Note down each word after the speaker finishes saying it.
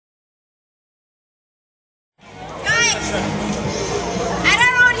I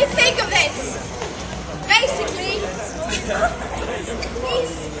don't know what you think of this. Basically,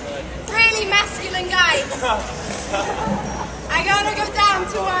 these really masculine guys are gonna go down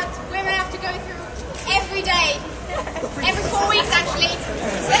to what women have to go through every day. Every 4 weeks actually.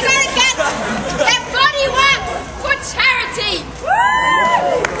 They're gonna get their body wax for charity! Woo!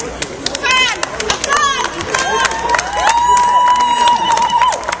 Man, applaud!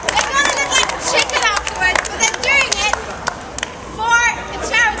 They're gonna look like chicken afterwards, but they're doing it for a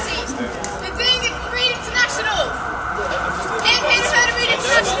charity. They're doing it for VID International. Who's heard of VID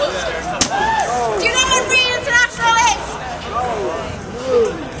International? Do you know what VID International is?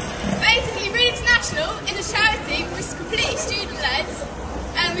 Basically, VID International is a charity which is completely student-led,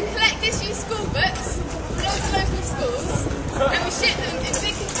 and we collect issued school books from loads of local schools, and we ship them in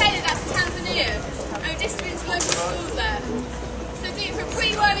big containers out to Tanzania, and we distribute to local schools there. So do it for a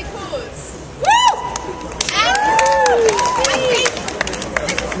pretty worthy cause. Woo! And I think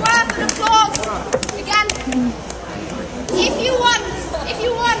this is worth an applause. Again, if you want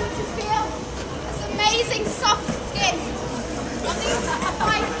to feel this amazing soft skin of these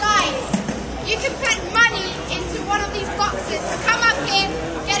 5 guys, you can put money into one of these boxes. Come up here,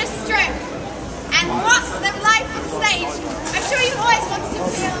 get a strip, and watch them live on stage. I'm sure you've always wanted to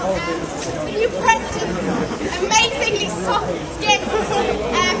feel the new president's amazingly soft skin,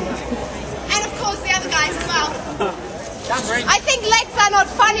 and of course the other guys as well. I think legs are not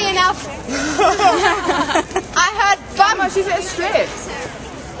funny enough. I heard bum. How much is it a strip?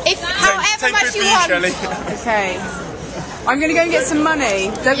 It's however much you want. Okay. I'm going to go and get some money.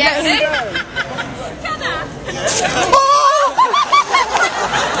 Don't let him go.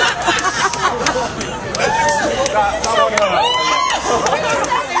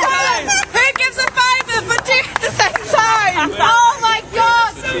 Who gives a favour for 2 at the same time? Oh my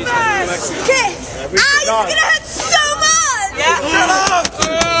god! Okay. It's going to hurt so much!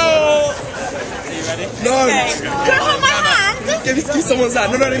 No! Okay. Can I hold my hand? Give someone's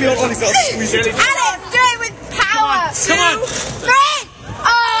hand. No, let me hold on. He's got to squeeze it. Alex, do it with power! Come on! 2, 3!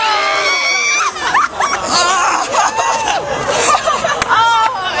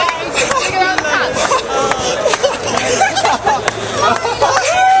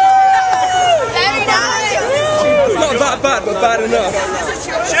 Very nice! It's not that bad, but bad enough.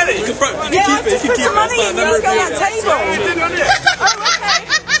 Shelly, you can keep it. You can keep some money in. Let's go on that table.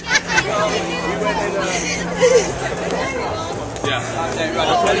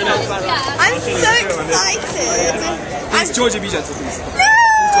 I'm so excited. It's Georgia, be gentle, please. No!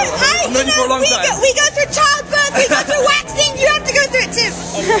 Hey, I've known you for a long time. We go through childbirth, we go through waxing, you have to go through it too.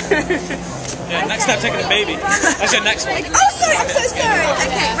 Yeah, next time taking a baby. That's your next one. Oh, sorry, I'm so sorry.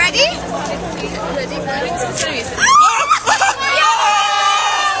 Okay, ready?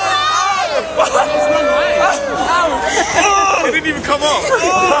 It didn't even come off.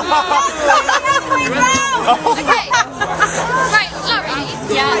 Okay. Right, alright.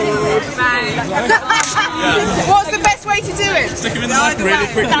 Yeah. What's the best way to do it? Stick him in the mouth really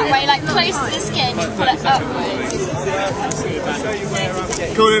quickly. That way, like close to the skin, pull it upwards.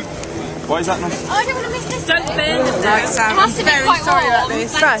 Cool in. Why is that not? Oh, I don't want to miss this. Don't bend them. No, Sam, I'm very sorry about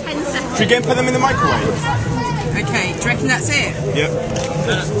this. Like 10 seconds. Should we go and put them in the microwave? Okay, do you reckon that's it? Yep.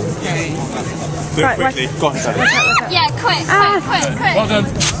 Okay. Do it quickly. Go on, Sally. Yeah, quick. Well done.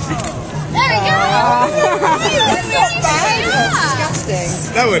 There we go. Disgusting.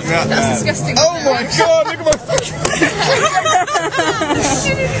 That would not. That's disgusting. Oh my god, look at my fucking.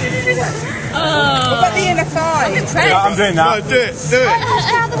 What about the inner thigh? Yeah, I'm doing that. No, do it. Do it.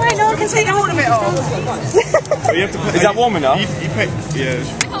 Out of the way, no one can take all of it off. You have to put, is that warm enough? You pay, yeah.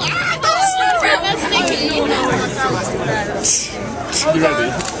 You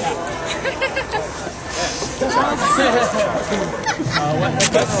ready? Come on!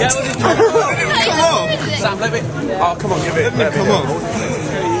 Sam, let me. Oh, come on, give it. No, come on.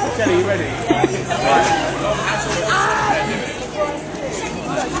 Okay, you ready?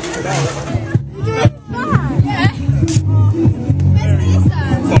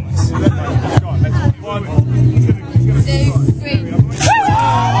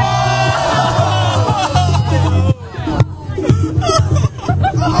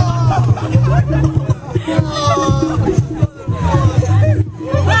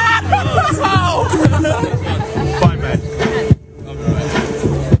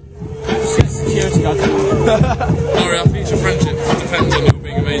 Sorry, our future friendship depends on you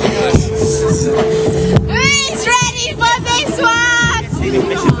being amazing at this. Who's ready for this one?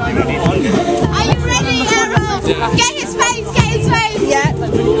 Are you ready, Errol? Get his face, get his face. Yeah. 1, 2,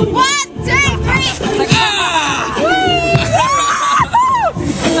 3.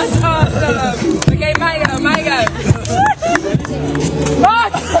 That's awesome. Okay, Mago.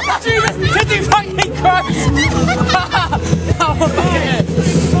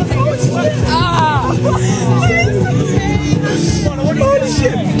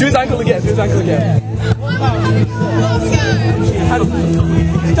 Do his ankle again, do his ankle again.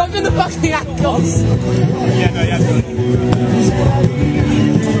 Stop doing the fucking ankles! Yeah, no, yeah.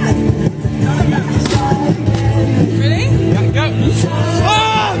 Really? Yeah, go!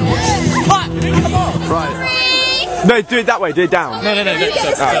 Right. No, do it that way, do it down. No.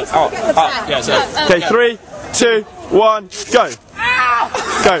 Yeah, so. Okay, 3, 2, 1, go!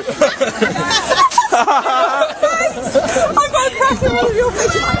 Go! I'm going to press it with your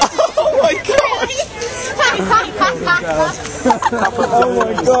picture. Oh my god! Oh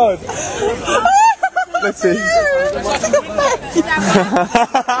my god! Let's see. 3,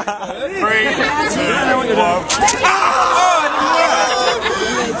 2,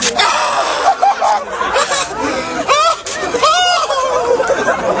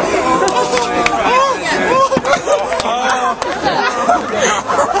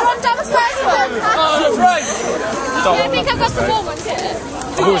 I think I've got some more ones here.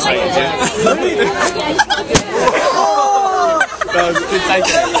 I've always hated it. No, didn't take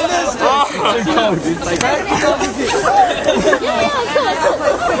it. Too cold, didn't take it.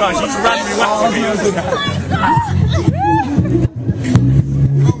 Right, she's randomly whacking me.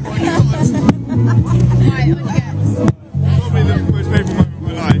 Probably the most painful moment of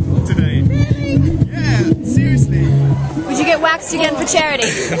my life today. Yeah, seriously. Would you get waxed again for charity?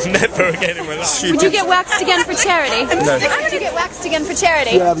 Never again in my life. Would you get waxed again for charity? No. Would you get waxed again for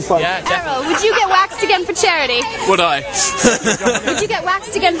charity? Yeah, that'd be fine. Errol, would you get waxed again for charity? Would I? Would you get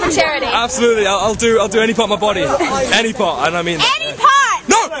waxed again for charity? Absolutely, I'll do any part of my body. Any part, and I mean... Any part!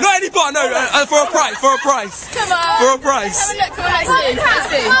 No, not any part, no, for a price, for a price. Come on. For a price. Come on, look, come on, let's see. Let's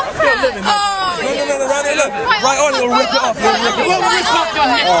see. Oh, No, right on, you'll rip it off. You'll rip it off. rip off your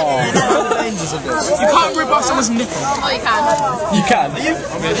neck. You can't rip off someone's nipple. Oh, you can. You can.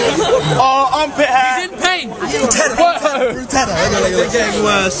 Oh, armpit hair! He's in pain. Whoa! It's getting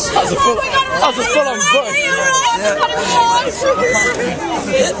worse. That was a full-on push.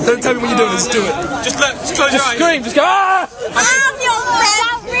 Don't tell me when you're doing this, do it. Just close your eyes. Scream, just go, ah!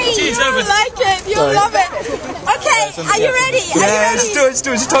 Cheers, over. You like it. You'll love it. Okay, are you ready? Yeah, just do it, just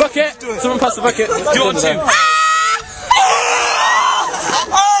do it. Just Bucket. Someone pass the bucket. Do it on 2.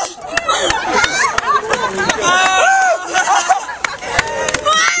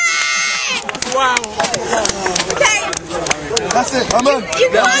 Wow. That's it, I'm done.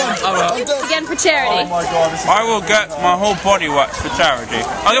 Again for charity. I will get my whole body waxed for charity.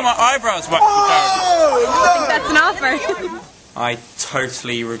 I'll get my eyebrows waxed for charity. That's an offer. I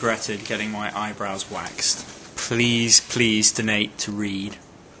totally regretted getting my eyebrows waxed. Please donate to Reed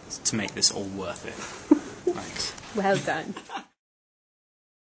to make this all worth it. Thanks. Well done.